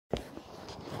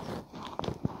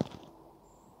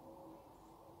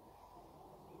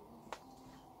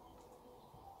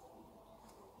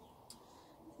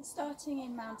starting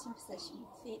in mountain position,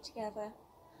 feet together,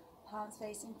 palms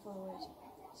facing forward,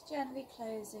 just gently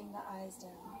closing the eyes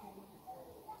down.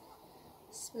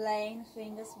 Splaying the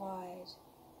fingers wide.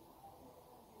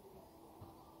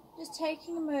 Just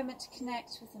taking a moment to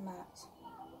connect with the mat.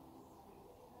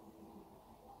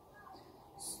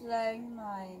 Slowing the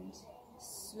mind,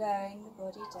 slowing the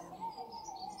body down.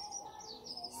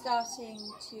 Starting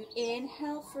to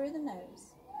inhale through the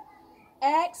nose,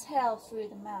 exhale through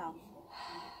the mouth.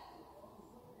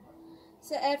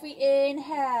 So every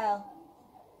inhale,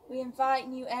 we invite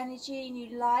new energy,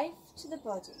 new life to the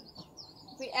body.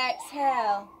 Every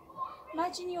exhale,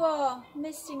 imagine you are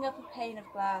misting up a pane of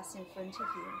glass in front of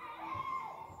you.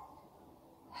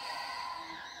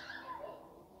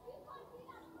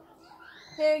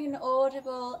 Hearing an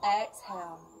audible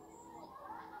exhale.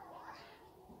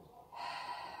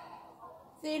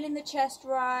 Feeling the chest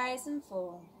rise and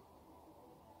fall.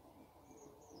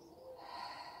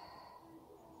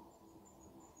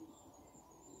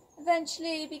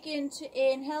 Eventually begin to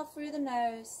inhale through the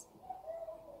nose,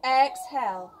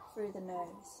 exhale through the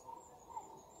nose.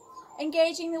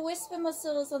 Engaging the whisper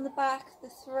muscles on the back of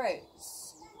the throat,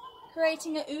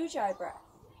 creating an ujjayi breath.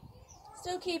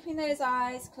 Still keeping those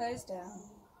eyes closed down.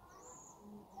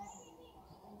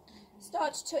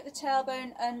 Start to tuck the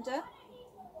tailbone under.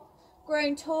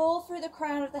 Growing tall through the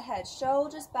crown of the head,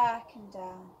 shoulders back and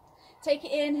down. Take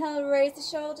an inhale, raise the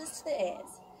shoulders to the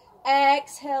ears.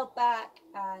 Exhale, back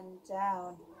and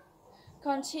down.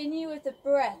 Continue with the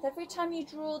breath. Every time you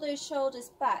draw those shoulders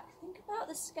back, think about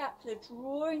the scapula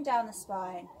drawing down the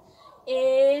spine.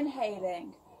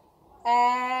 Inhaling.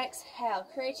 Exhale,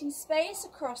 creating space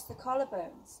across the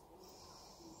collarbones.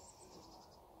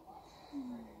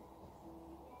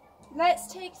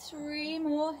 Let's take 3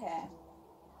 more here.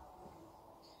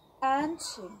 And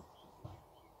 2.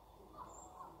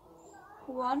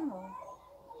 1 more.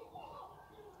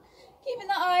 Keeping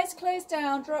the eyes closed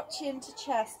down, drop chin to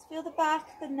chest. Feel the back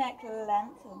of the neck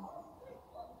lengthen.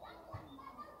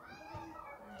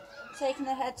 Taking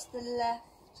the head to the left.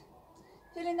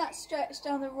 Feeling that stretch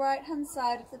down the right hand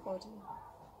side of the body.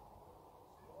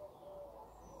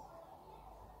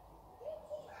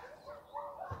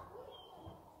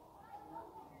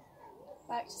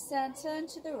 Back to centre and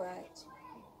to the right.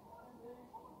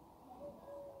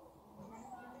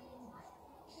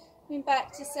 Coming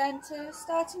back to centre,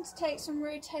 starting to take some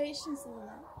rotations in the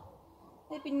neck.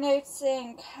 Maybe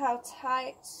noticing how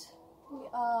tight we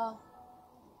are.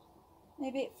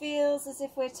 Maybe it feels as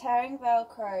if we're tearing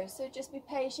Velcro, so just be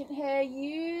patient here.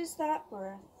 Use that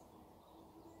breath.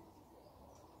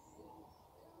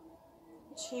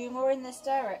 2 more in this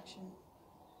direction.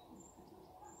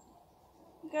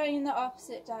 Going in the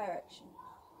opposite direction.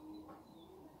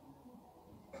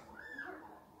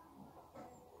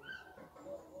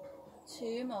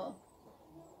 2 more.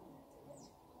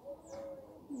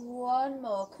 1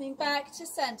 more. Coming back to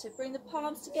centre. Bring the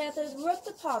palms together. Rub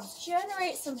the palms.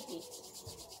 Generate some heat.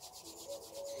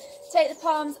 Take the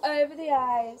palms over the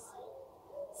eyes.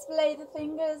 Splay the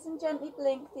fingers and gently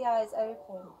blink the eyes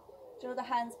open. Draw the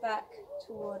hands back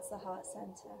towards the heart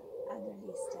centre and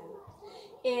release down.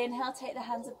 Inhale, take the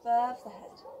hands above the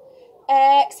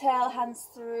head. Exhale, hands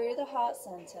through the heart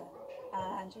centre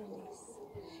and release.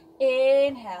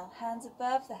 Inhale, hands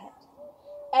above the head.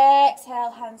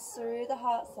 Exhale, hands through the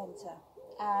heart centre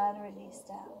and release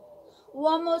down.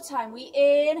 1 more time. We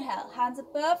inhale, hands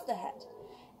above the head.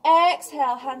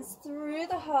 Exhale, hands through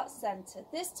the heart centre.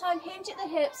 This time, hinge at the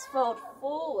hips, fold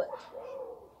forward.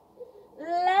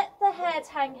 Let the head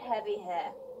hang heavy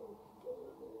here.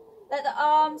 Let the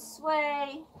arms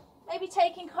sway. Maybe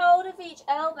taking hold of each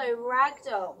elbow,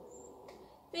 ragdoll.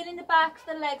 Feeling the back of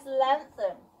the legs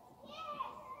lengthen.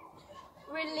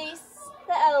 Release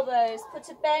the elbows, put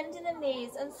a bend in the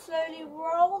knees and slowly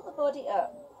roll the body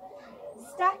up.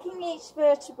 Stacking each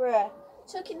vertebra,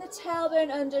 tucking the tailbone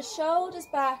under, shoulders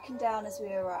back and down as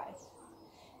we arrive.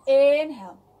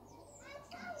 Inhale.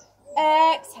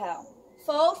 Exhale.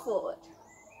 Fold forward.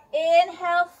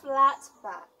 Inhale, flat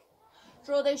back.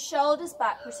 Draw those shoulders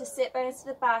back, push the sit bones to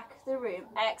the back of the room.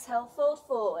 Exhale, fold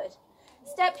forward.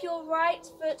 Step your right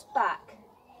foot back.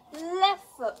 Left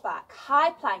foot back,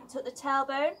 high plank, tuck the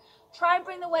tailbone. Try and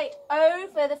bring the weight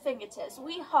over the fingertips.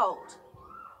 We hold.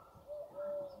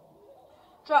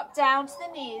 Drop down to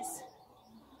the knees.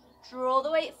 Draw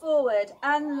the weight forward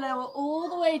and lower all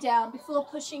the way down before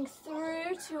pushing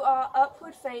through to our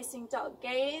upward facing dog.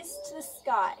 Gaze to the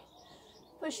sky.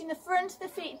 Pushing the front of the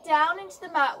feet down into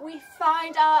the mat, we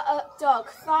find our up dog.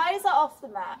 Thighs are off the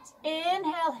mat.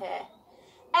 Inhale here.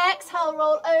 Exhale,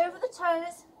 roll over the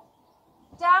toes.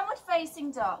 Downward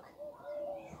facing dog.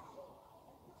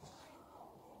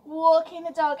 Walking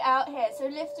the dog out here, so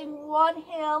lifting one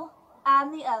heel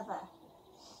and the other.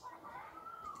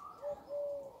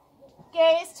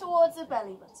 Gaze towards the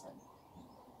belly button.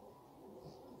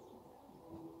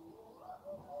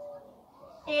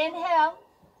 Inhale.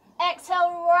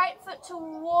 Exhale, right foot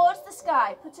towards the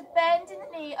sky. Put a bend in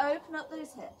the knee, open up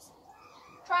those hips.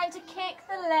 Trying to kick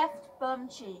the left bum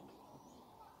cheek.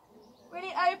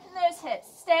 Really open those hips.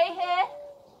 Stay here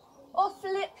or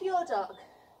flip your dog.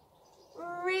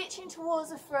 Reaching towards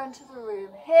the front of the room,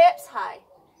 hips high.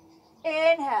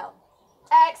 Inhale.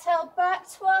 Exhale, back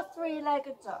to our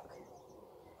three-legged dog.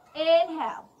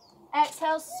 Inhale.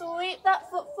 Exhale, sweep that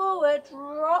foot forward,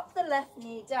 drop the left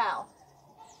knee down.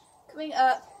 Coming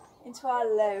up into our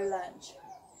low lunge.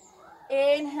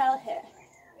 Inhale here.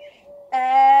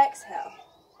 Exhale.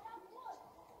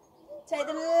 Take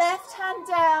the left hand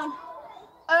down.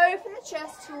 Open the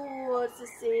chest towards the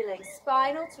ceiling.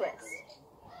 Spinal twist.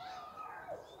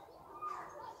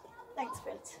 Thanks,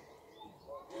 Brent.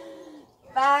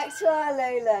 Back to our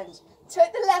low lunge.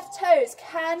 Tuck the left toes.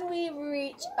 Can we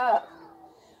reach up?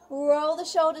 Roll the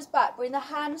shoulders back. Bring the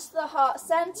hands to the heart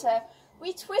center.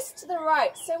 We twist to the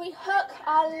right. So we hook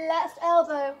our left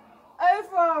elbow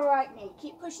over our right knee.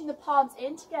 Keep pushing the palms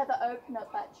in together. Open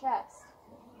up that chest.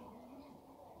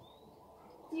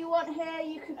 If you want here,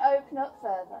 you can open up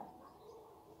further.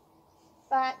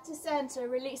 Back to center.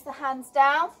 Release the hands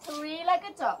down.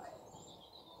 Three-legged dog.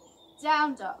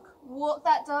 Down dog. Walk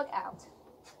that dog out.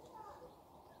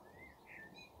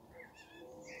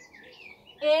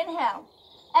 Inhale.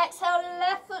 Exhale,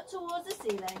 left foot towards the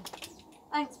ceiling.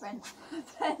 Thanks, Brent.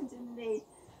 Bend in the knee.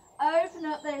 Open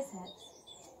up those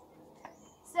hips.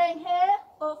 Staying here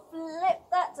or flip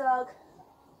that dog.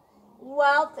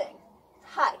 Wild thing.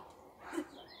 High.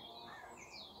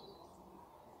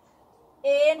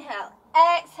 Inhale.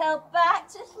 Exhale, back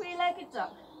to three-legged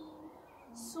dog.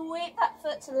 Sweep that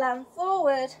foot to land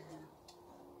forward.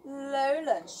 Low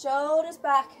lunge, shoulders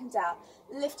back and down.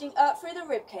 Lifting up through the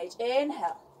ribcage.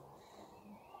 Inhale.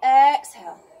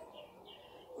 Exhale.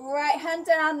 Right hand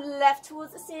down, left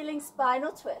towards the ceiling,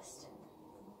 spinal twist.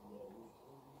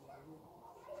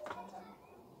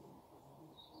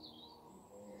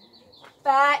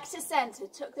 Back to center.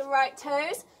 Tuck the right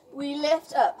toes. We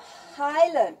lift up.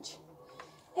 High lunge.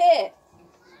 Here.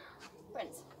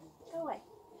 Prince, go away.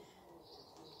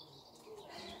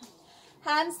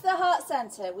 Hands to the heart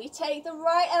center. We take the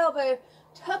right elbow,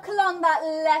 tuck along that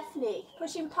left knee,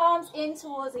 pushing palms in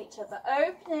towards each other,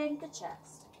 opening the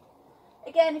chest.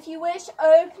 Again, if you wish,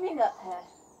 opening up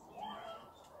here.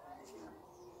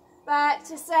 Back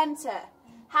to center.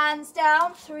 Hands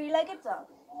down, three-legged dog.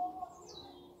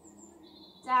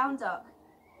 Down dog.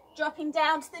 Dropping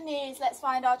down to the knees, let's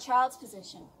find our child's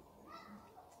position.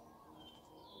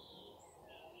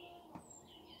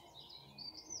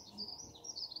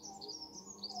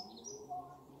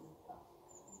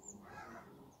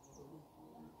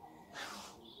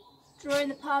 Drawing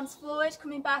the palms forward,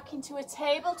 coming back into a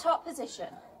tabletop position.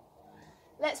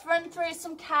 Let's run through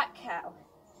some cat-cow.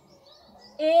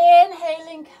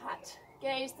 Inhaling cat.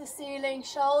 Gaze the ceiling,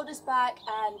 shoulders back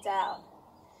and down.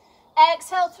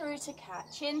 Exhale through to cat.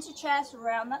 Chin to chest,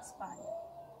 round that spine.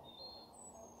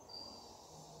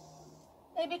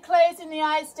 Maybe closing the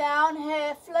eyes down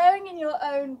here, flowing in your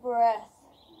own breath.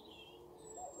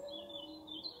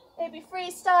 Maybe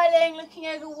freestyling, looking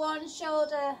over one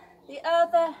shoulder, the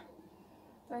other.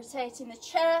 Rotating the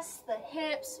chest, the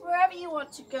hips, wherever you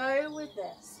want to go with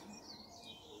this.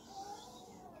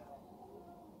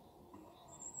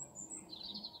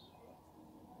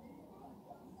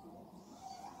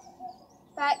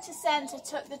 Back to center,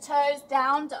 tuck the toes,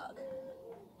 down dog.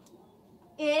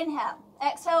 Inhale,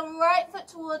 exhale, right foot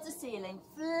towards the ceiling.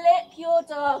 Flip your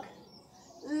dog,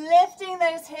 lifting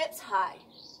those hips high.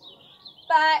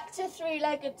 Back to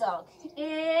three-legged dog.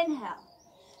 Inhale.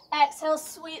 Exhale,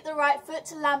 sweep the right foot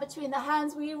to land between the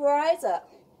hands. We rise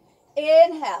up.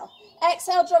 Inhale.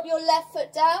 Exhale, drop your left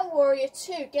foot down. Warrior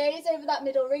two. Gaze over that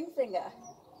middle ring finger.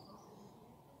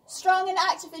 Strong and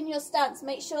active in your stance.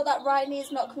 Make sure that right knee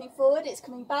is not coming forward. It's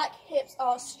coming back. Hips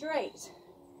are straight.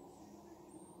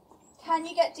 Can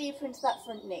you get deeper into that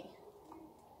front knee?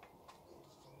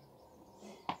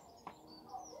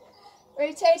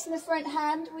 Rotating the front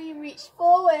hand, we reach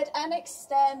forward and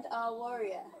extend our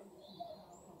warrior.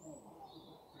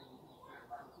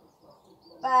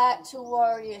 Back to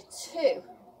warrior two.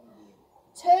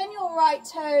 Turn your right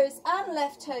toes and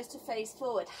left toes to face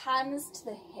forward, hands to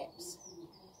the hips.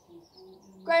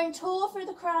 Growing tall through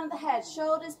the crown of the head,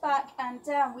 shoulders back and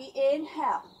down. We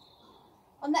inhale.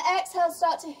 On the exhale,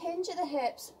 start to hinge at the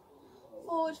hips,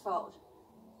 forward fold.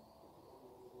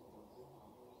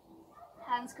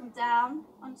 Hands come down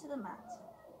onto the mat.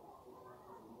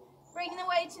 Bring the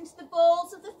weight into the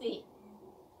balls of the feet.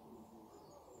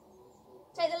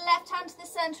 Take the left hand to the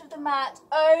centre of the mat,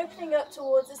 opening up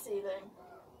towards the ceiling.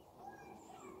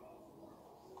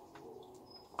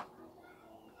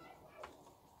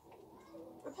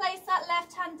 Replace that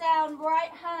left hand down,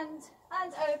 right hand,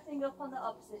 and opening up on the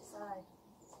opposite side.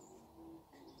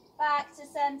 Back to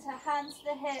centre, hands to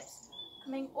the hips,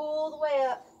 coming all the way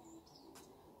up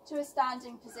to a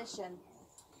standing position.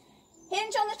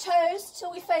 Hinge on the toes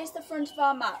till we face the front of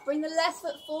our mat. Bring the left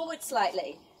foot forward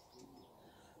slightly.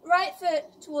 Right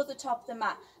foot toward the top of the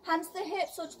mat. Hands to the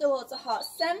hips or towards the heart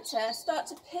centre. Start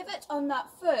to pivot on that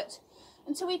foot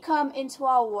until we come into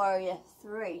our warrior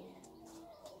three.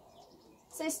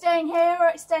 So staying here or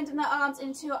extending the arms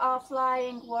into our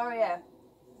flying warrior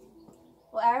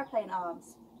or aeroplane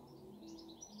arms.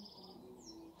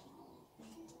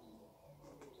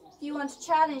 If you want to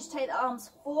challenge, take the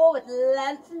arms forward,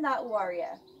 lengthen that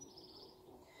warrior.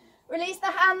 Release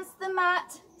the hands to the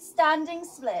mat, standing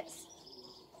splits.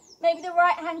 Maybe the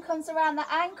right hand comes around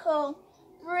the ankle,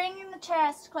 bringing the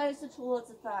chest closer towards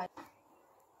the thigh.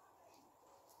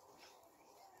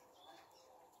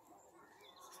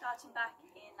 Starting back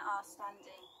in our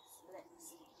standing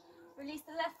splits. Release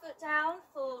the left foot down,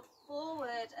 fold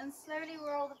forward and slowly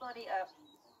roll the body up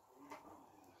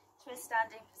to a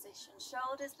standing position.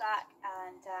 Shoulders back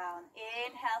and down.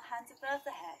 Inhale, hands above the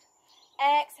head.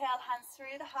 Exhale, hands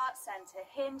through the heart center,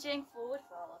 hinging forward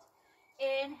fold.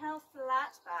 Inhale,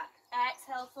 flat back.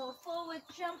 Exhale, fold forward,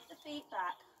 jump the feet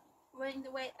back. Rolling the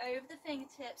weight over the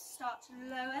fingertips, start to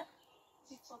lower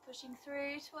before pushing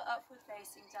through to an upward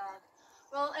facing dog.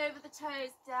 Roll over the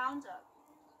toes, down dog.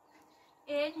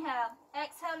 Inhale,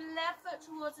 exhale, left foot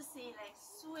towards the ceiling.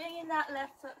 Swinging that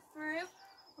left foot through,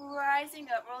 rising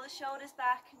up. Roll the shoulders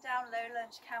back and down, low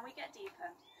lunge. Can we get deeper?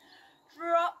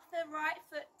 Drop the right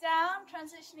foot down,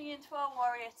 transitioning into our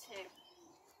warrior two.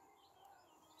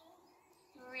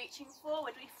 Reaching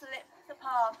forward, we flip the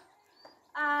palm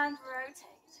and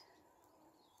rotate.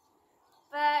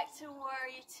 Back to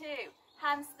warrior two.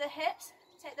 Hands to the hips,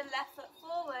 take the left foot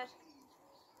forward.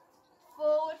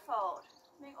 Forward fold,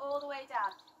 coming all the way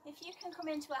down. If you can come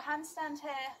into a handstand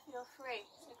here, feel free.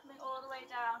 So coming all the way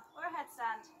down, or a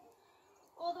headstand.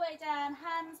 All the way down,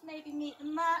 hands maybe meet the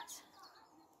mat.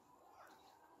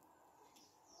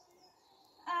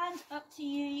 And up to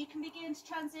you. You can begin to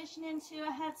transition into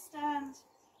a headstand.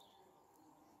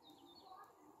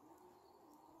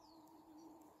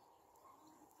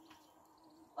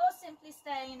 Or simply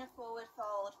staying in a forward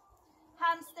fold.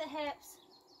 Hands to the hips.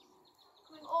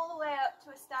 Coming all the way up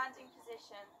to a standing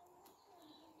position.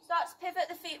 Start to pivot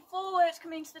the feet forward,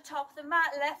 coming to the top of the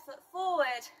mat, left foot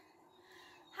forward.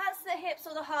 Hands to the hips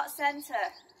or the heart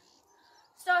center.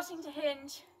 Starting to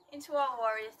hinge into our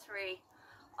warrior three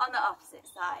on the opposite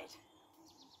side.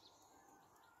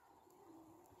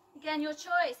 Again, your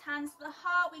choice. Hands to the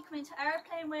heart, we come into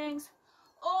aeroplane wings.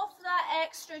 Or for that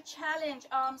extra challenge,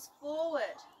 arms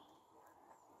forward.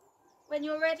 When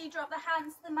you're ready, drop the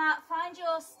hands to the mat, find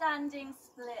your standing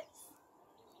splits.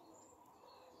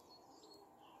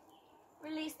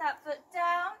 Release that foot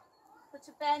down, put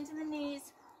a bend in the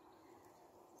knees,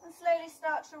 and slowly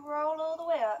start to roll all the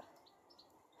way up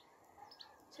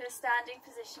to a standing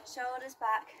position, shoulders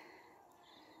back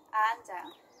and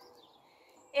down.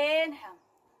 Inhale.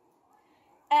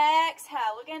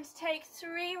 Exhale. We're going to take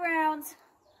 3 rounds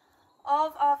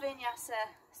of our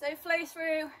vinyasa. So flow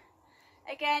through.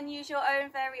 Again, use your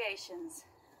own variations.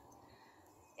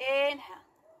 Inhale.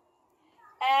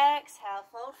 Exhale,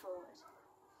 fold forward.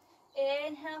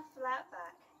 Inhale, flat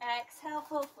back. Exhale,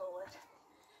 fold forward.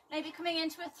 Maybe coming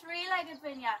into a 3-legged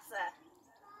vinyasa.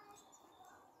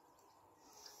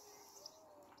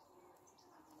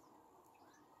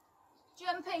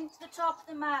 Jumping to the top of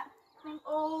the mat, coming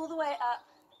all the way up.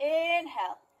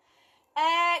 Inhale.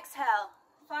 Exhale,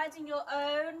 finding your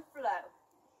own flow.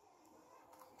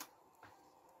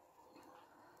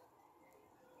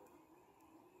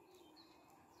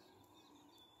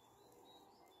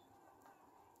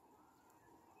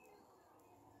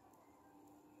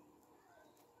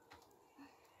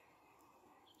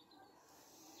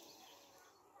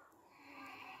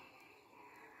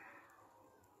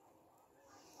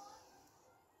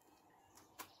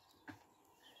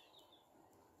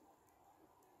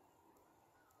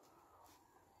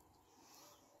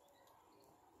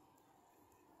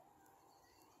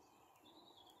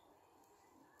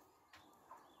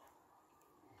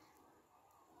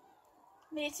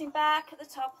 Meeting back at the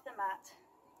top of the mat,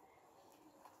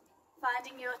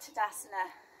 finding your Tadasana.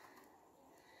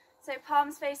 So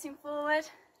palms facing forward,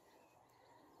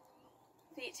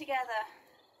 feet together,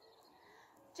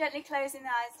 Gently closing the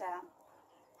eyes down.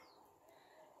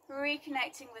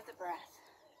 Reconnecting with the breath.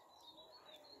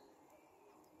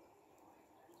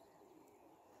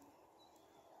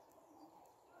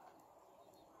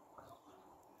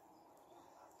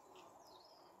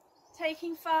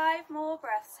 Taking 5 more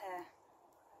breaths here.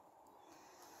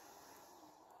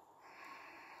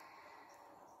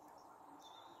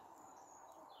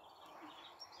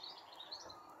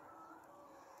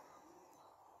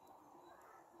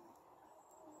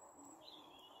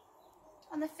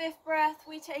 On the 5th breath,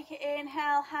 we take it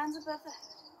inhale, hands above the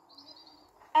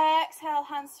head. Exhale,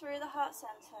 hands through the heart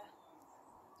center.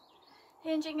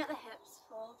 Hinging at the hips,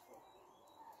 fold forward.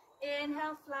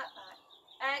 Inhale, flat back.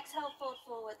 Exhale, fold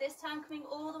forward. This time coming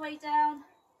all the way down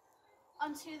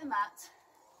onto the mat.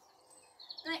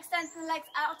 Then extend the legs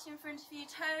out in front of you,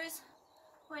 toes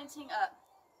pointing up.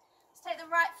 Let's take the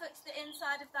right foot to the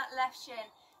inside of that left shin.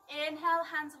 Inhale,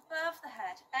 hands above the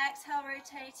head. Exhale,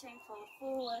 rotating, fold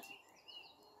forward.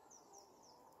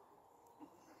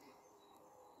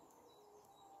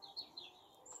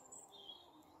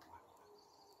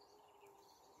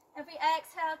 Every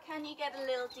exhale, can you get a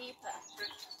little deeper?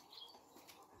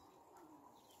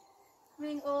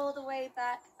 Coming all the way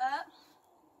back up,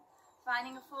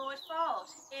 finding a forward fold.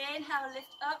 Inhale,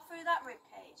 lift up through that rib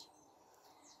cage.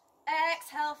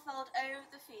 Exhale, fold over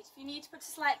the feet. If you need to put a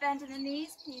slight bend in the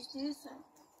knees, please do so.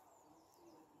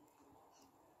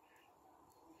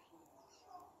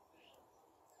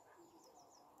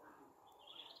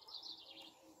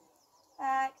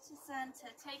 Back to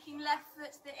center, taking left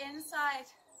foot to the inside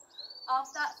of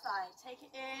that thigh. Take it,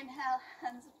 inhale,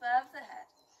 hands above the head.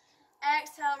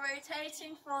 Exhale,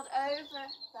 rotating, fold over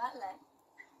that leg.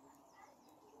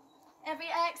 Every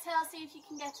exhale, see if you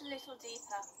can get a little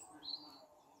deeper.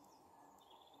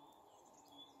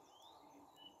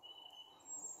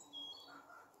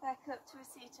 Back up to a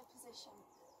seated position.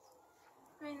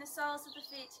 Bring the soles of the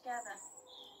feet together.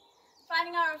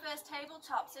 Finding our reverse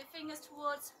tabletop, so fingers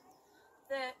towards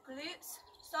the glutes,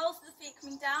 soles of the feet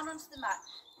coming down onto the mat,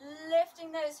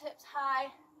 lifting those hips high,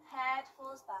 head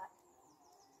falls back.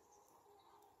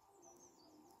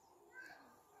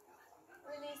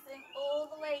 Releasing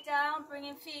all the way down,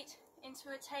 bringing feet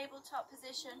into a tabletop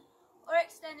position or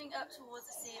extending up towards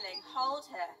the ceiling. Hold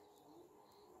here.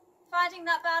 Finding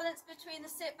that balance between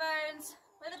the sit bones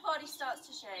where the body starts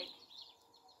to shake.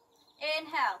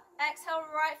 Inhale, exhale,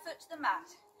 right foot to the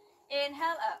mat.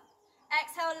 Inhale up.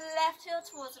 Exhale, left heel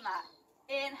towards the mat.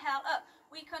 Inhale up.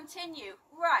 We continue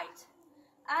right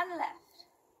and left,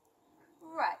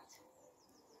 right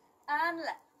and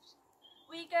left.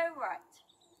 We go right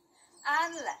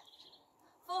and left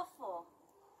for 4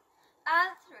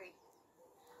 and 3,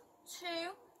 2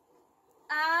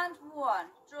 and 1.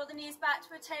 Draw the knees back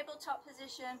to a tabletop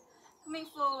position. Coming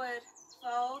forward,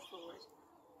 fold forward.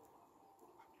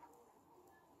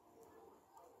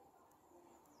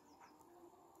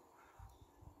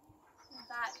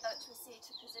 Back up to a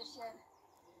seated position.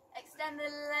 Extend the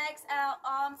legs out,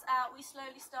 arms out. We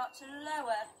slowly start to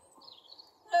lower.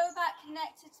 Lower back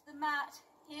connected to the mat,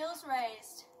 heels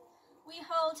raised. We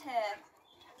hold here.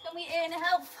 Can we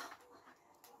inhale?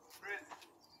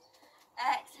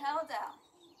 Exhale down.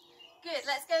 Good,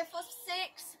 let's go for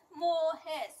 6 more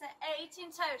here. So 8 in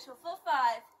total for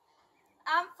 5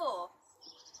 and 4,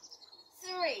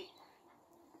 3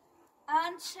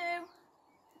 and 2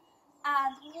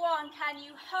 and 1. Can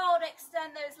you hold,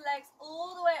 extend those legs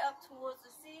all the way up towards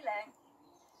the ceiling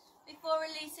before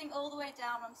releasing all the way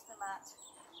down onto the mat.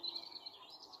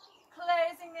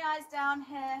 Closing the eyes down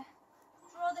here.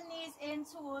 Draw the knees in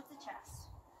towards the chest.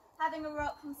 Having a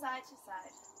rock from side to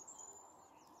side.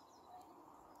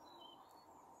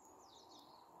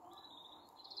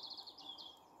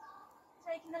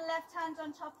 Taking the left hand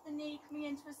on top of the knee, coming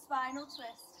into a spinal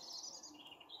twist.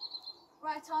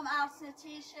 Right arm out in a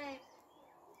T shape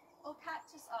or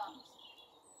cactus arms.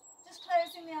 Just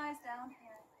closing the eyes down here.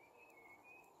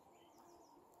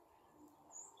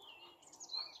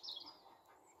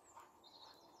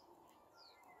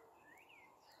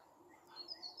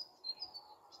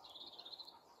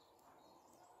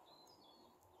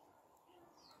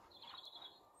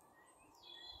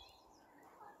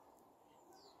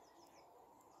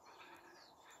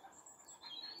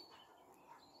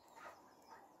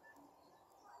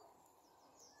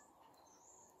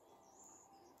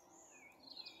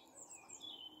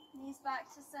 Knees back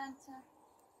to center,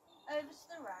 over to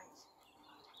the right.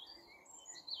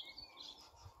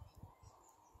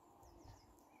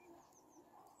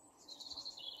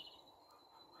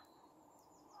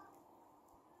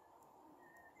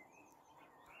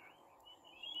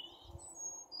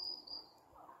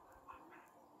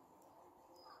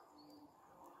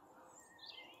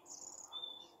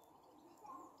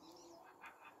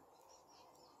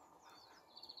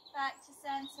 back to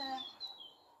center,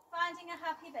 finding a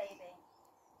happy baby.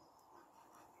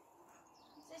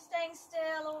 So staying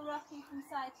still or rocking from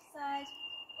side to side,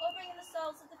 or bringing the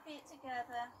soles of the feet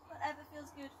together, whatever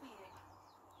feels good for you.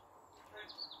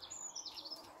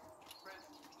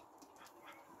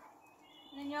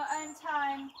 And in your own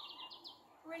time,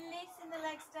 releasing the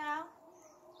legs down,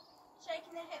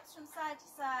 shaking the hips from side to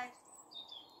side,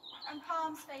 and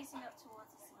palms facing up towards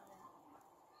the ceiling.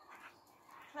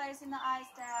 Closing the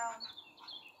eyes down,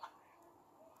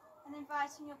 and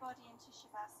inviting your body into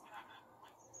Shavasana.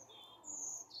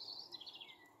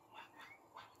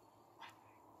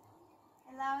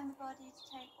 Allowing the body to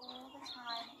take all the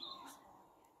time it needs here.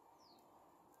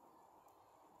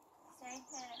 Stay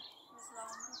here for as long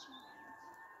as you need.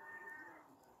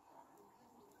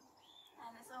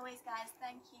 And as always, guys,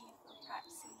 thank you for practicing.